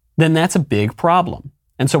 then that's a big problem.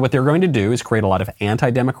 And so what they're going to do is create a lot of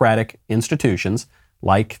anti-democratic institutions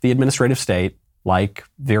like the administrative state, like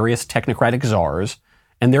various technocratic czars,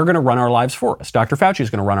 and they're going to run our lives for us. Dr. Fauci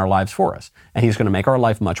is going to run our lives for us. And he's going to make our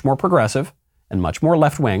life much more progressive and much more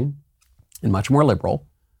left-wing and much more liberal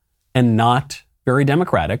and not very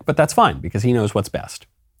democratic, but that's fine because he knows what's best.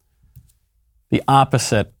 The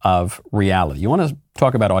opposite of reality. You want to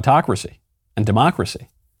talk about autocracy and democracy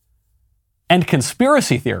and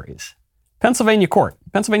conspiracy theories. Pennsylvania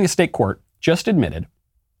State Court just admitted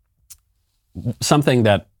something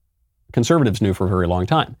that conservatives knew for a very long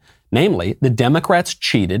time. Namely, the Democrats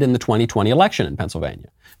cheated in the 2020 election in Pennsylvania.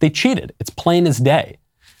 They cheated. It's plain as day.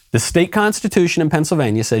 The state constitution in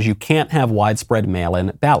Pennsylvania says you can't have widespread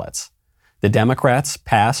mail-in ballots. The Democrats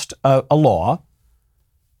passed a law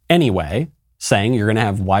anyway saying you're going to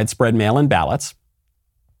have widespread mail-in ballots.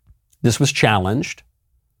 This was challenged.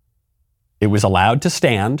 It was allowed to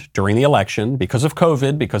stand during the election because of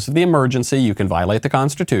COVID, because of the emergency. You can violate the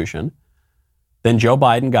Constitution. Then Joe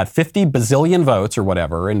Biden got 50 bazillion votes or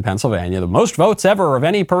whatever in Pennsylvania, the most votes ever of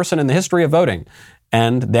any person in the history of voting.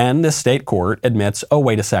 And then the state court admits, oh,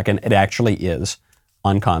 wait a second, it actually is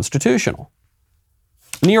unconstitutional.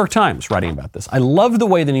 The New York Times writing about this. I love the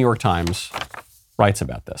way the New York Times writes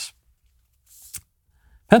about this.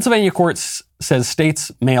 Pennsylvania court says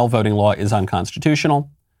state's mail voting law is unconstitutional.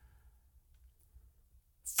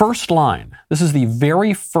 First line, this is the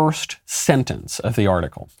very first sentence of the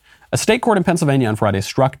article. A state court in Pennsylvania on Friday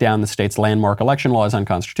struck down the state's landmark election law as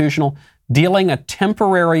unconstitutional, dealing a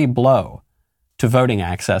temporary blow to voting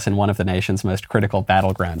access in one of the nation's most critical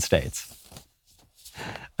battleground states.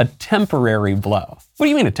 A temporary blow. What do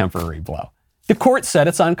you mean a temporary blow? The court said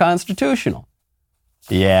it's unconstitutional.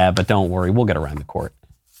 Yeah, but don't worry, we'll get around the court.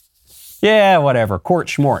 Yeah, whatever, court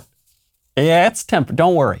schmort. Yeah, it's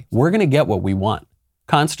don't worry, we're going to get what we want.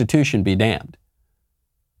 Constitution be damned.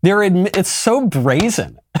 It's so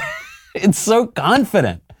brazen. It's so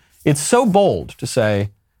confident. It's so bold to say,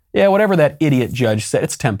 yeah, whatever that idiot judge said,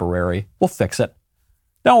 it's temporary. We'll fix it.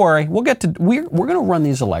 Don't worry. We're going to run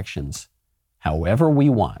these elections however we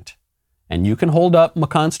want. And you can hold up my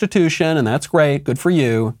Constitution, and that's great. Good for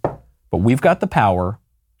you. But we've got the power.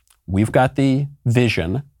 We've got the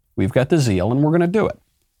vision. We've got the zeal, and we're going to do it.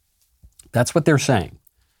 That's what they're saying.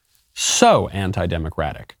 So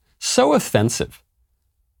anti-democratic. So offensive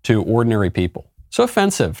to ordinary people. So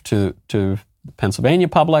offensive to the Pennsylvania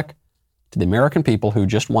public, to the American people who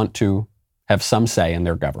just want to have some say in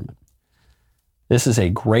their government. This is a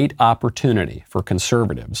great opportunity for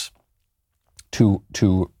conservatives to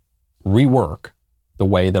rework the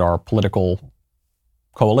way that our political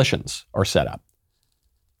coalitions are set up.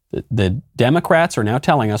 The Democrats are now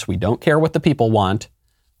telling us we don't care what the people want.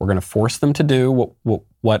 We're going to force them to do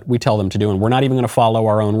what we tell them to do, and we're not even going to follow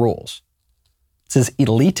our own rules. It's as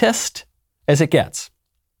elitist as it gets,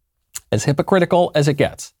 as hypocritical as it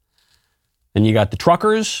gets. And you got the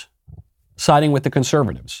truckers siding with the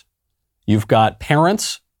conservatives. You've got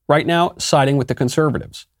parents right now siding with the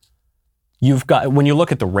conservatives. You've got, when you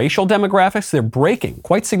look at the racial demographics, they're breaking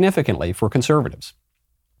quite significantly for conservatives,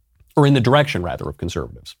 or in the direction, rather, of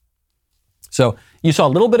conservatives. So you saw a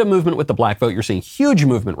little bit of movement with the black vote. You're seeing huge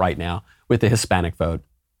movement right now with the Hispanic vote.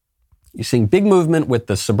 You're seeing big movement with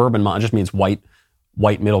the suburban, it just means white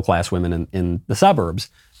middle-class women in the suburbs.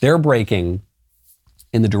 They're breaking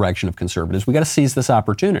in the direction of conservatives. We got to seize this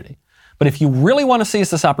opportunity. But if you really want to seize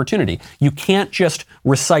this opportunity, you can't just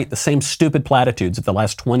recite the same stupid platitudes of the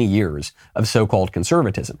last 20 years of so-called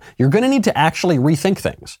conservatism. You're going to need to actually rethink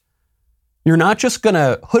things. You're not just going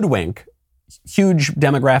to hoodwink huge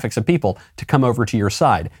demographics of people to come over to your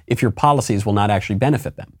side if your policies will not actually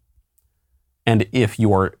benefit them. And if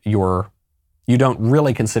you don't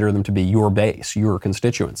really consider them to be your base, your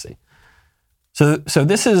constituency. So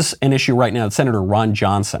this is an issue right now that Senator Ron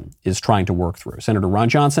Johnson is trying to work through. Senator Ron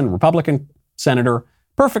Johnson, Republican senator,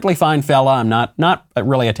 perfectly fine fella. I'm not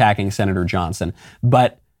really attacking Senator Johnson,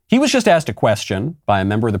 but he was just asked a question by a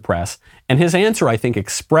member of the press, and his answer, I think,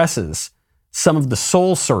 expresses some of the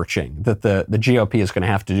soul searching that the GOP is going to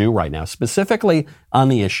have to do right now, specifically on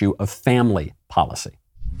the issue of family policy.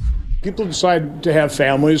 People decide to have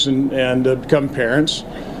families and become parents.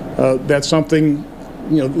 That's something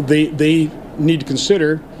they need to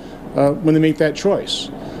consider when they make that choice.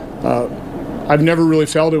 I've never really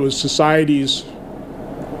felt it was society's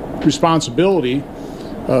responsibility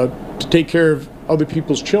to take care of other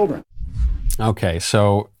people's children. Okay,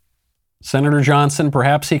 so Senator Johnson,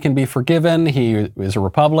 perhaps he can be forgiven. He is a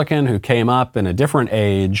Republican who came up in a different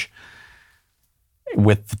age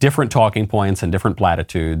with different talking points and different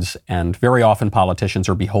platitudes, and very often politicians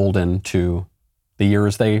are beholden to the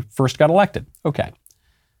years they first got elected. Okay.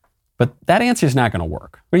 But that answer is not going to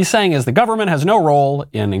work. What he's saying is the government has no role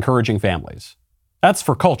in encouraging families. That's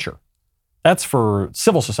for culture. That's for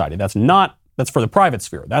civil society. That's for the private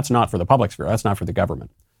sphere. That's not for the public sphere. That's not for the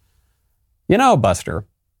government. You know, Buster,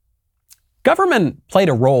 government played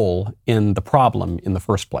a role in the problem in the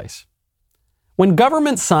first place. When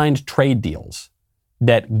government signed trade deals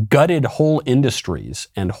that gutted whole industries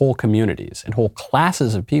and whole communities and whole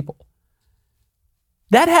classes of people,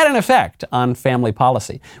 that had an effect on family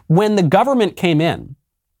policy. When the government came in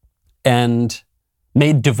and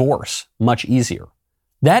made divorce much easier,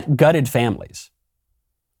 that gutted families.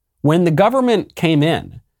 When the government came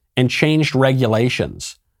in and changed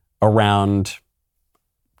regulations around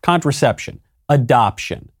contraception,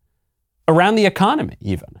 adoption, around the economy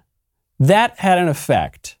even, that had an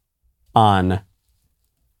effect on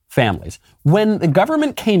families. When the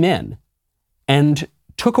government came in and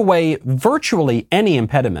took away virtually any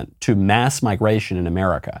impediment to mass migration in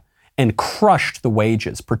America and crushed the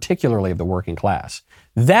wages, particularly of the working class,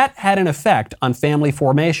 that had an effect on family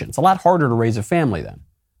formation. It's a lot harder to raise a family then.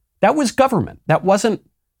 That was government. That wasn't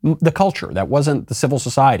the culture. That wasn't the civil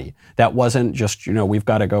society. That wasn't just, we've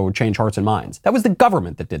got to go change hearts and minds. That was the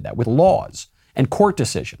government that did that with laws and court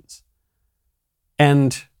decisions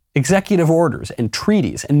and executive orders and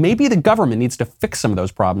treaties. And maybe the government needs to fix some of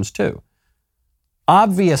those problems too.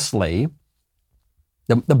 Obviously,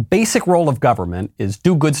 the basic role of government is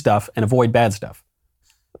do good stuff and avoid bad stuff.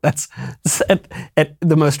 That's at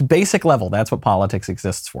the most basic level. That's what politics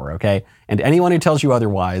exists for, okay? And anyone who tells you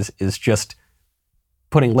otherwise is just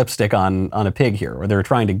putting lipstick on a pig here, or they're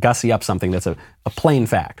trying to gussy up something that's a plain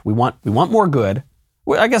fact. We want more good.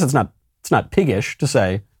 Well, I guess it's not piggish to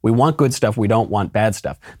say we want good stuff, we don't want bad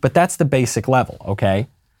stuff. But that's the basic level, okay?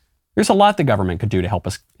 There's a lot the government could do to help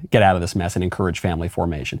us get out of this mess and encourage family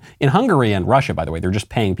formation. In Hungary and Russia, by the way, they're just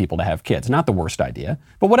paying people to have kids. Not the worst idea.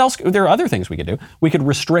 But what else? There are other things we could do. We could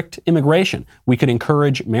restrict immigration. We could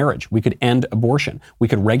encourage marriage. We could end abortion. We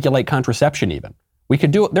could regulate contraception even.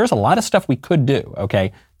 There's a lot of stuff we could do,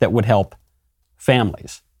 okay, that would help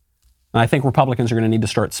families. And I think Republicans are going to need to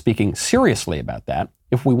start speaking seriously about that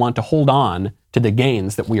if we want to hold on to the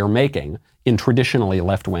gains that we are making in traditionally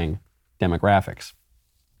left-wing demographics.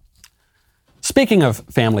 Speaking of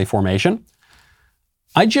family formation,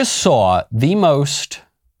 I just saw the most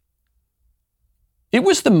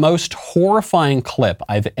horrifying clip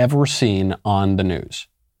I've ever seen on the news.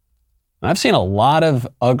 And I've seen a lot of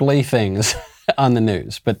ugly things on the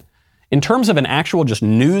news, but in terms of an actual just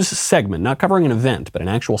news segment, not covering an event, but an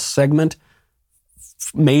actual segment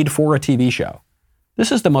made for a TV show,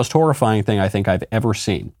 this is the most horrifying thing I think I've ever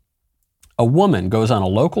seen. A woman goes on a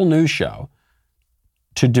local news show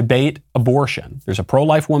to debate abortion. There's a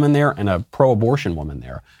pro-life woman there and a pro-abortion woman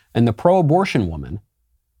there. And the pro-abortion woman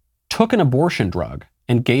took an abortion drug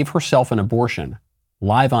and gave herself an abortion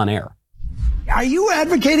live on air. Are you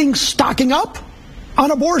advocating stocking up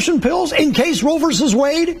on abortion pills in case Roe versus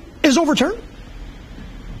Wade is overturned?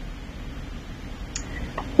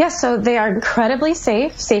 Yes, so they are incredibly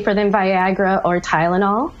safe, safer than Viagra or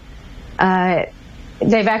Tylenol.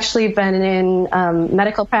 They've actually been in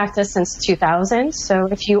medical practice since 2000. So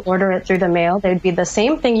if you order it through the mail, they would be the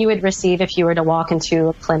same thing you would receive if you were to walk into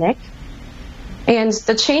a clinic. And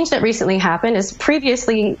the change that recently happened is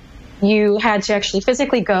previously you had to actually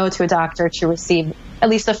physically go to a doctor to receive at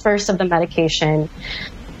least the first of the medication.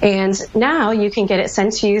 And now you can get it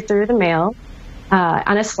sent to you through the mail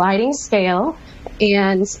on a sliding scale.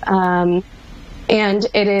 And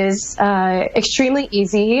it is extremely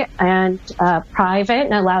easy and private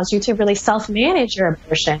and allows you to really self-manage your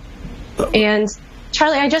abortion. And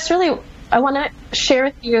Charlie, I want to share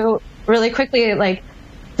with you really quickly, like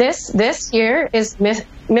this year is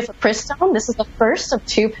mifepristone. This is the first of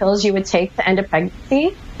 2 pills you would take to end a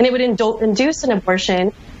pregnancy, and it would induce an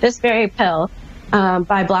abortion, this very pill,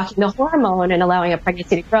 by blocking the hormone and allowing a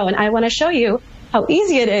pregnancy to grow. And I want to show you how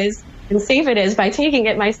easy it is and safe it is by taking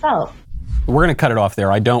it myself. We're going to cut it off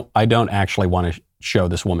there. I don't actually want to show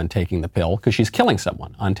this woman taking the pill because she's killing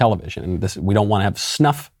someone on television, and we don't want to have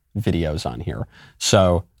snuff videos on here.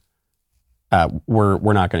 So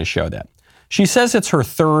we're not going to show that. She says it's her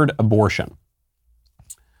 3rd abortion.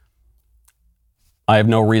 I have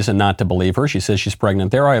no reason not to believe her. She says she's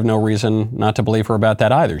pregnant there. I have no reason not to believe her about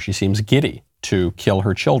that either. She seems giddy to kill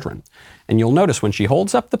her children. And you'll notice when she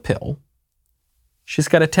holds up the pill, she's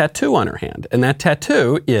got a tattoo on her hand. And that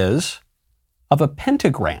tattoo is of a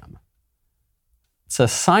pentagram. It's a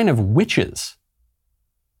sign of witches.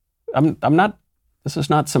 This is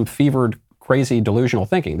not some fevered, crazy, delusional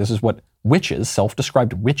thinking. This is what witches,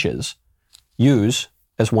 self-described witches, use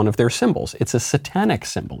as one of their symbols. It's a satanic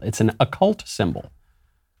symbol. It's an occult symbol.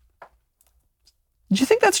 Do you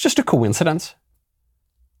think that's just a coincidence?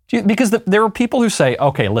 Because there are people who say,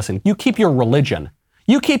 okay, listen, you keep your religion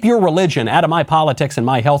out of my politics and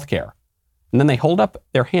my health care. And then they hold up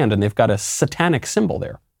their hand and they've got a satanic symbol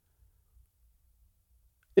there.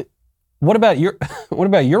 What about your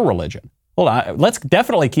religion? Well, let's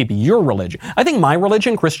definitely keep your religion. I think my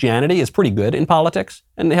religion, Christianity, is pretty good in politics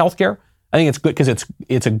and healthcare. I think it's good because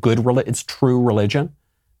it's true religion,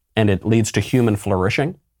 and it leads to human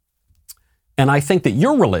flourishing. And I think that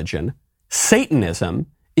your religion, Satanism,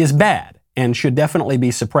 is bad and should definitely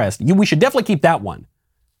be suppressed. We should definitely keep that one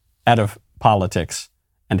out of politics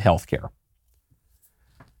and healthcare.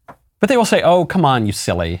 But they will say, "Oh, come on, you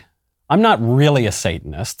silly. I'm not really a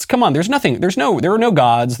Satanist. Come on, there are no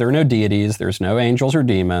gods, there are no deities, there's no angels or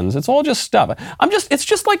demons. It's all just stuff. It's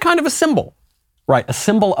just like kind of a symbol." Right, a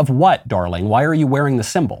symbol of what, darling? Why are you wearing the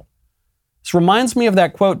symbol? This reminds me of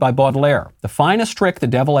that quote by Baudelaire. The finest trick the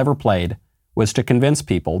devil ever played was to convince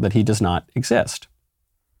people that he does not exist.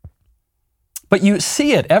 But you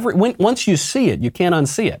see it, once you see it, you can't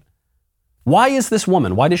unsee it. Why is this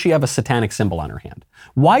woman, why does she have a satanic symbol on her hand?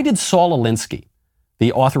 Why did Saul Alinsky,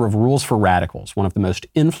 the author of Rules for Radicals, one of the most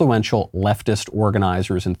influential leftist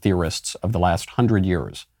organizers and theorists of the last 100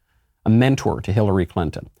 years, a mentor to Hillary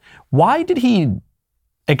Clinton, why did he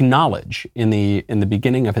acknowledge in the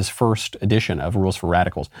beginning of his first edition of Rules for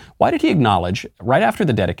Radicals, why did he acknowledge, right after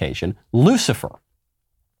the dedication, Lucifer?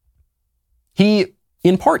 He,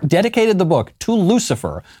 in part, dedicated the book to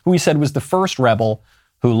Lucifer, who he said was the first rebel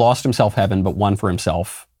who lost himself heaven but won for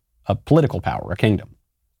himself a political power, a kingdom.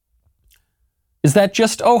 Is that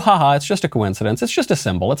just, oh, haha, it's just a coincidence, it's just a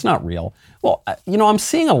symbol, it's not real? Well, I'm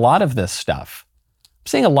seeing a lot of this stuff. I'm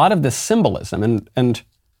seeing a lot of this symbolism,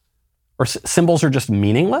 or symbols are just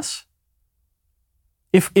meaningless.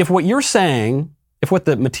 If what you're saying, if what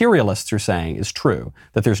the materialists are saying is true,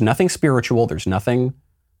 that there's nothing spiritual, there's nothing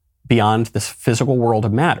beyond this physical world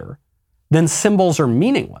of matter, then symbols are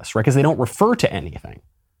meaningless, right? Because they don't refer to anything.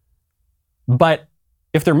 But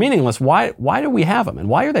if they're meaningless, why do we have them? And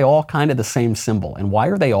why are they all kind of the same symbol? And why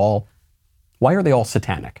are they all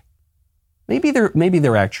satanic? Maybe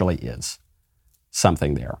there actually is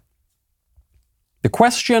something there. The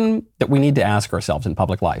question that we need to ask ourselves in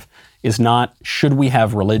public life is not, should we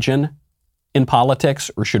have religion in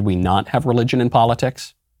politics or should we not have religion in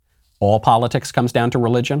politics? All politics comes down to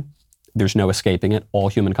religion. There's no escaping it. All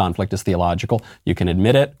human conflict is theological. You can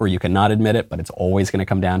admit it or you cannot admit it, but it's always going to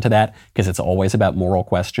come down to that because it's always about moral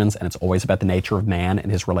questions and it's always about the nature of man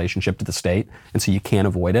and his relationship to the state. And so you can't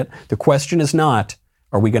avoid it. The question is not,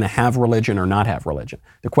 are we going to have religion or not have religion?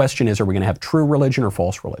 The question is, are we going to have true religion or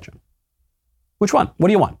false religion? Which one? What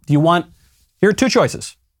do you want? Here are two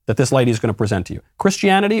choices that this lady is going to present to you.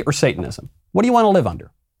 Christianity or Satanism? What do you want to live under?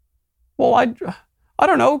 Well, I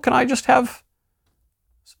don't know. Can I just have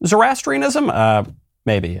Zoroastrianism?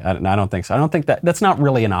 Maybe. I don't think so. I don't think that's not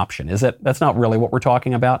really an option, is it? That's not really what we're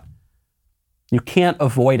talking about. You can't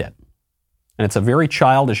avoid it. And it's a very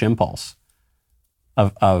childish impulse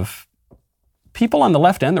of people on the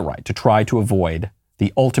left and the right to try to avoid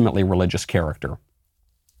the ultimately religious character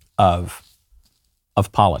of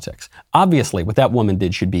politics. Obviously, what that woman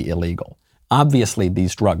did should be illegal. Obviously,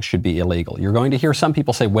 these drugs should be illegal. You're going to hear some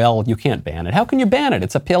people say, well, you can't ban it. How can you ban it?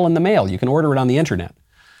 It's a pill in the mail. You can order it on the internet.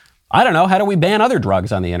 I don't know. How do we ban other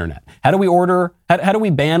drugs on the internet? How do we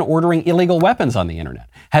ban ordering illegal weapons on the internet?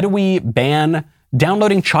 How do we ban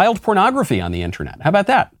downloading child pornography on the internet? How about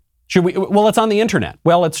that? Should we? Well, it's on the internet.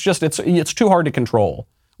 Well, it's too hard to control.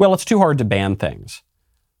 Well, it's too hard to ban things.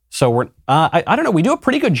 So I don't know. We do a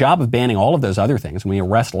pretty good job of banning all of those other things, and we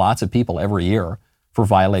arrest lots of people every year for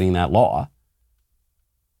violating that law.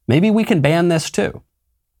 Maybe we can ban this too.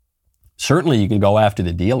 Certainly you can go after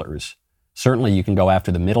the dealers. Certainly you can go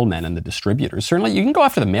after the middlemen and the distributors. Certainly you can go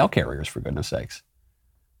after the mail carriers, for goodness sakes.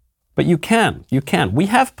 But you can. We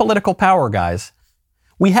have political power, guys.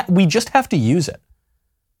 We just have to use it.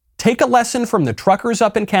 Take a lesson from the truckers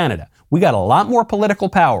up in Canada. We got a lot more political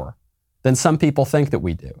power than some people think that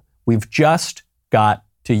we do. We've just got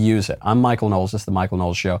to use it. I'm Michael Knowles. This is The Michael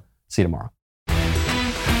Knowles Show. See you tomorrow.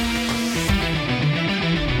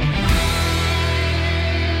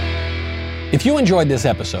 If you enjoyed this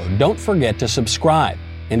episode, don't forget to subscribe.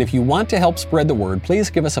 And if you want to help spread the word,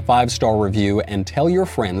 please give us a 5-star review and tell your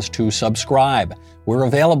friends to subscribe. We're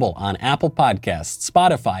available on Apple Podcasts,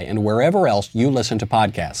 Spotify, and wherever else you listen to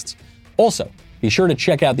podcasts. Also, be sure to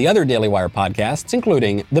check out the other Daily Wire podcasts,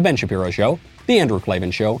 including The Ben Shapiro Show, The Andrew Klavan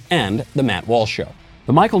Show, and The Matt Walsh Show.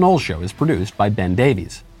 The Michael Knowles Show is produced by Ben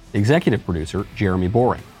Davies. Executive producer, Jeremy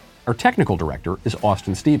Boring. Our technical director is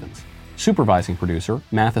Austin Stevens. Supervising producer,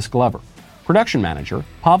 Mathis Glover. Production manager,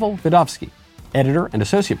 Pavel Vidovsky. Editor and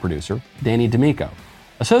associate producer, Danny D'Amico.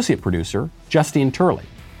 Associate producer, Justine Turley.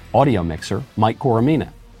 Audio mixer, Mike Coromina.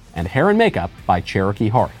 And hair and makeup by Cherokee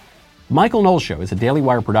Hart. The Michael Knowles Show is a Daily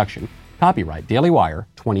Wire production. Copyright Daily Wire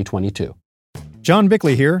 2022. John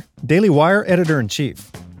Bickley here, Daily Wire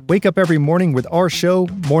Editor-in-Chief. Wake up every morning with our show,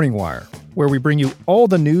 Morning Wire, where we bring you all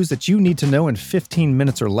the news that you need to know in 15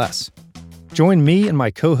 minutes or less. Join me and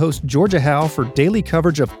my co-host Georgia Howe for daily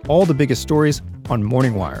coverage of all the biggest stories on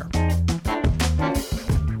Morning Wire.